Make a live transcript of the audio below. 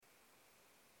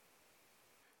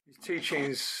These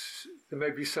teachings, there may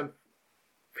be some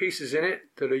pieces in it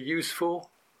that are useful.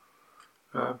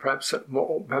 Perhaps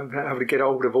having to get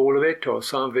hold of all of it, or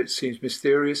some of it seems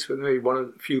mysterious, but maybe one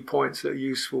of the few points that are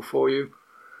useful for you.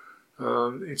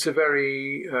 It's a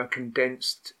very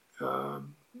condensed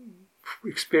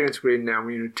experience we're in now.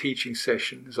 We're in a teaching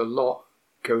session. There's a lot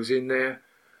goes in there,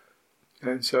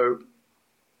 and so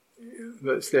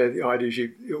that's there. The idea is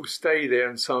it'll stay there,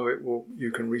 and some of it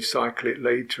you can recycle it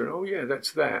later. And, oh yeah,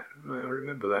 that's that. I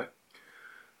remember that.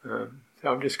 So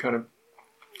I'm just kind of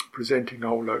presenting a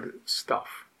whole load of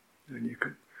stuff, and you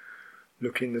can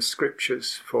look in the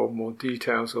scriptures for more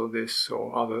details of this,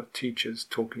 or other teachers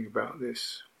talking about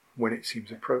this when it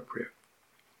seems appropriate.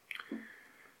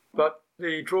 But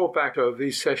the drawback of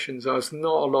these sessions is there's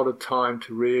not a lot of time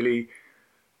to really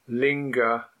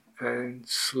linger and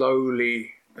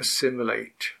slowly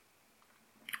assimilate.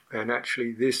 And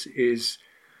actually this is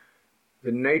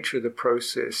the nature of the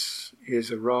process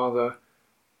is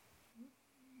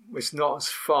it's not as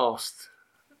fast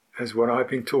as what I've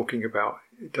been talking about.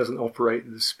 It doesn't operate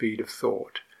at the speed of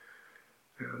thought.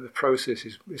 The process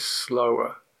is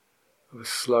slower, of a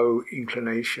slow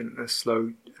inclination, and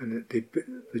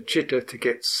the citta to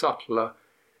get subtler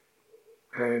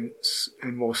and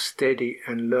more steady,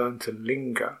 and learn to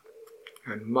linger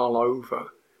and mull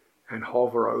over and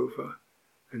hover over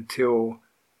until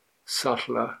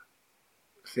subtler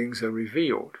things are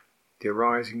revealed. The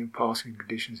arising and passing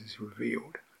conditions is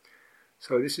revealed.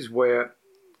 So this is where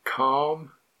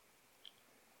calm,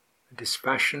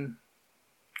 dispassion,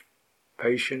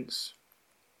 patience,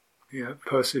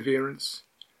 perseverance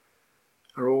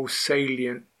are all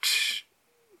salient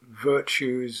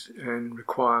virtues and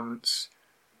requirements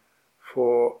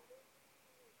for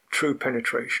true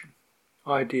penetration.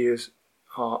 Ideas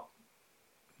are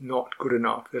not good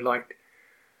enough.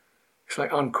 It's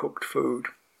like uncooked food.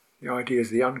 The idea is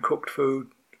the uncooked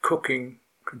food. Cooking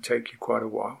can take you quite a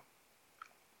while.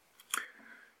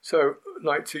 So I'd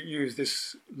like to use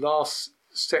this last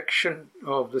section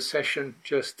of the session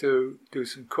just to do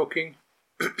some cooking.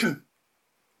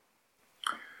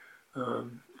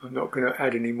 I'm not going to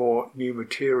add any more new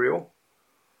material.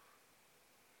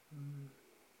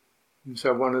 And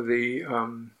so one of the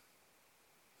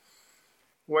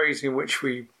ways in which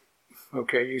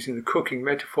using the cooking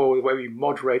metaphor, the way we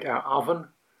moderate our oven,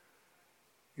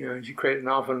 you create an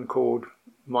oven called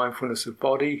mindfulness of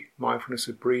body, mindfulness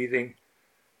of breathing,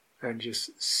 and just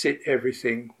sit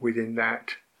everything within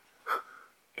that.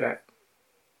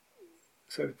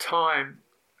 So time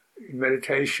in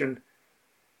meditation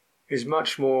is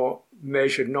much more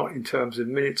measured not in terms of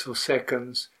minutes or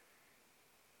seconds,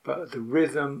 but the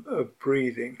rhythm of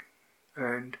breathing.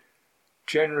 And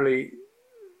generally,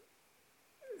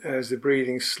 as the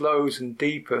breathing slows and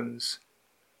deepens,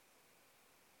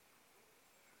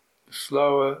 the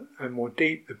slower and more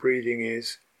deep the breathing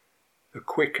is, the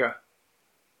quicker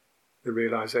the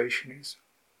realization is.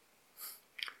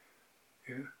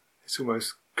 It's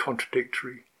almost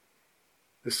contradictory.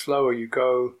 The slower you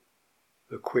go,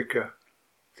 the quicker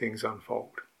things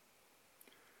unfold.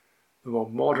 The more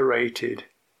moderated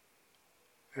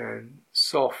and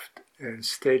soft and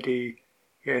steady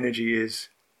the energy is,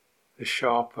 the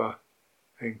sharper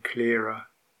and clearer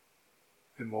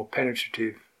and more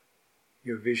penetrative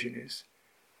your vision is,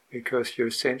 because you're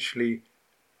essentially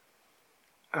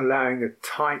allowing the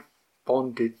tight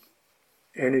bonded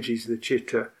energies of the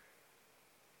citta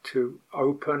to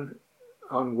open,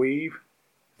 unweave,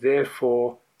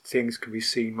 therefore things can be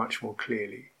seen much more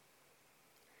clearly.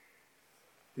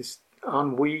 This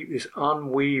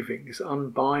unweaving, this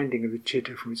unbinding of the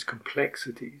citta from its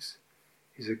complexities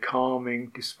is a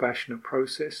calming, dispassionate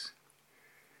process.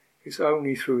 It's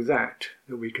only through that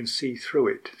we can see through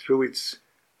it, through its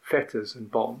fetters and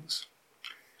bonds.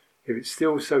 If it's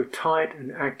still so tight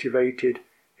and activated,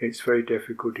 it's very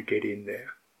difficult to get in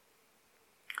there.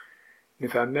 And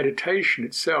if our meditation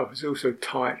itself is also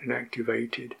tight and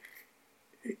activated,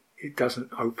 it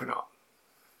doesn't open up.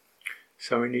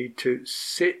 So we need to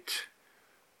sit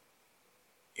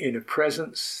in a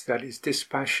presence that is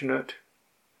dispassionate,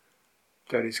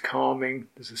 that is calming,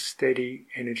 there's a steady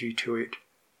energy to it.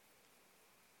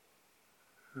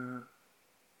 And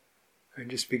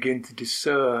just begin to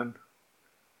discern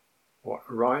what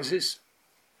arises.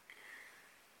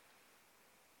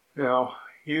 Now,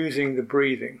 using the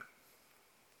breathing,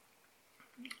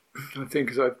 I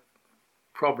think as I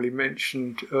probably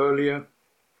mentioned earlier,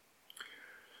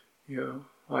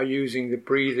 I'm using the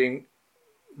breathing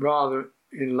rather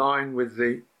in line with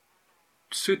the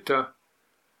Sutta,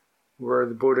 where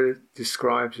the Buddha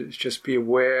describes it as just be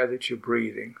aware that you're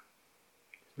breathing.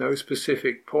 No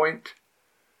specific point,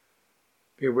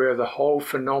 Be aware of the whole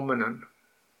phenomenon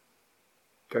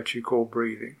that you call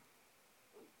breathing.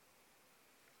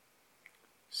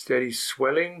 Steady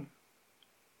swelling,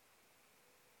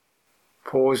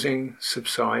 pausing,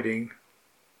 subsiding,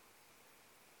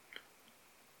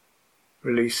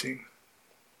 releasing,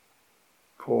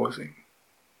 pausing,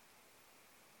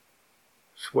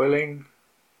 swelling,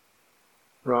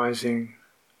 rising,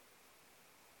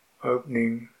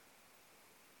 opening,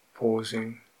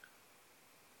 pausing,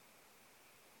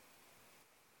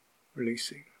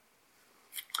 releasing.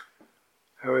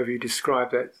 However you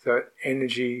describe that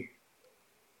energy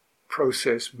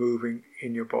process moving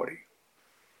in your body.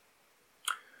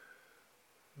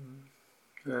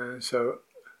 And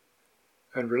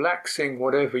relaxing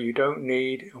whatever you don't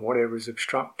need and whatever is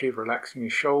obstructive, relaxing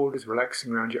your shoulders,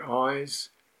 relaxing around your eyes.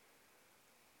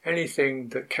 Anything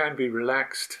that can be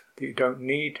relaxed that you don't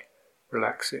need,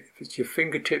 relax it. If it's your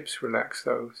fingertips, relax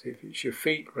those. If it's your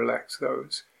feet, relax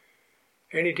those.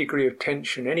 Any degree of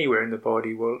tension anywhere in the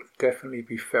body will definitely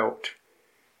be felt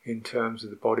in terms of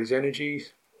the body's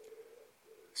energies.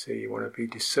 So you want to be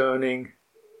discerning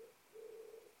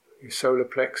your solar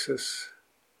plexus,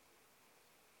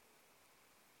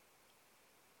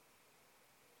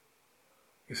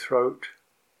 your throat,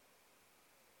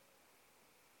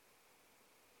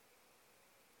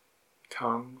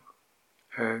 tongue,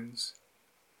 hands,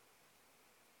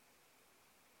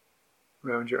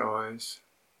 around your eyes.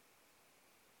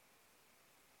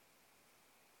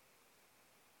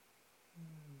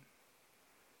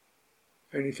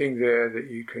 Anything there that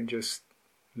you can just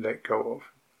let go of.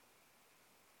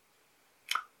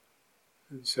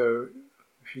 And so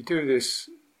if you do this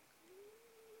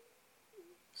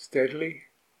steadily,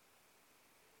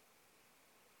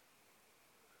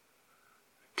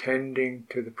 attending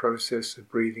to the process of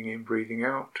breathing in, breathing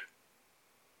out,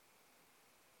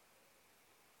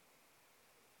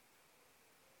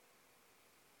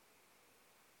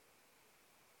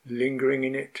 lingering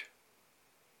in it,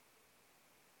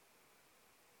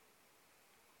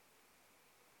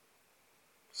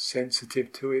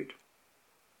 sensitive to it,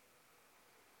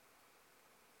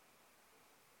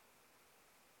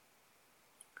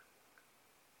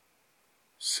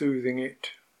 soothing it,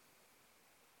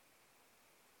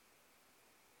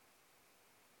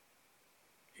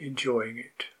 enjoying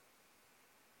it.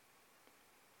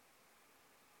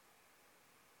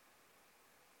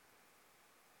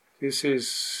 This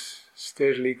is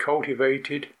steadily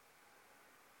cultivated.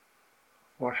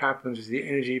 What happens is the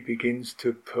energy begins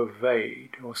to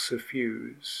pervade or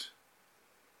suffuse.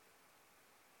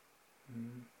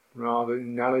 Rather, an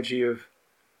analogy of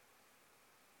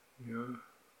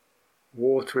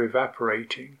water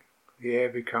evaporating, the air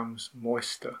becomes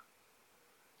moister.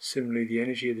 Similarly, the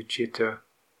energy of the Citta,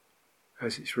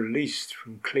 as it's released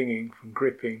from clinging, from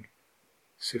gripping,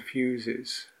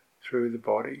 suffuses through the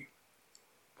body.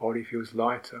 Body feels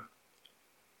lighter,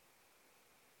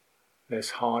 less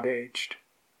hard-edged,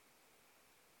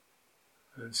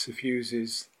 and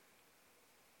suffuses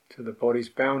till the body's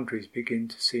boundaries begin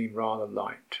to seem rather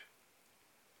light.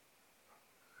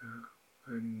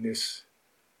 And this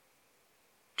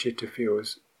Citta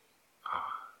feels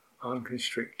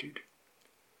unconstricted.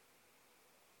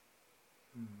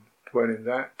 Dwell in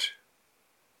that,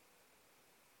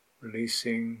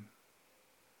 releasing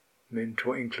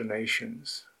mental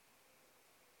inclinations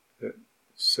that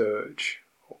surge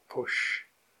or push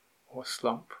or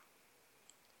slump,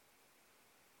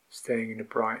 staying in a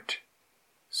bright,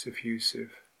 suffusive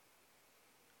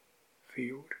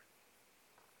field.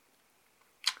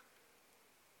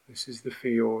 This is the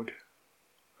field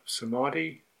of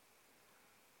samadhi.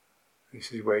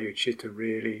 This is where your Citta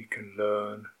really can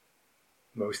learn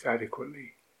most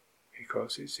adequately,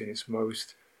 because it's in its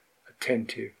most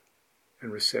attentive and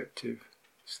receptive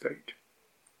state.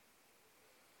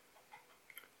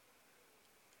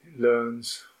 It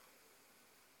learns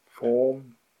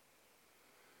form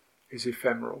is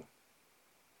ephemeral.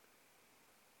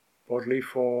 Bodily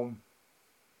form,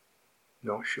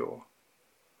 not sure.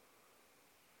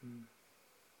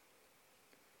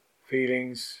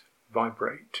 Feelings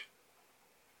vibrate.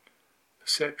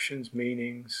 Perceptions,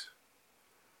 meanings,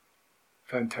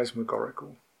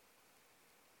 phantasmagorical.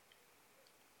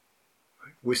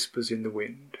 Like whispers in the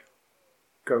wind,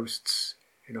 ghosts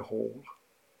in a hall,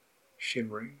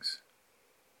 shimmerings.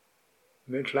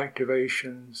 Mental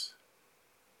activations,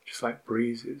 just like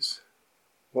breezes.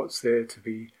 What's there to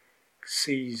be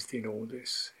seized in all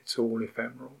this? It's all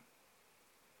ephemeral.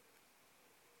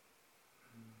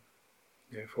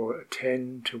 Therefore,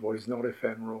 attend to what is not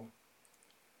ephemeral,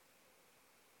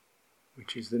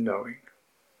 which is the knowing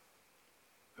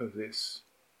of this.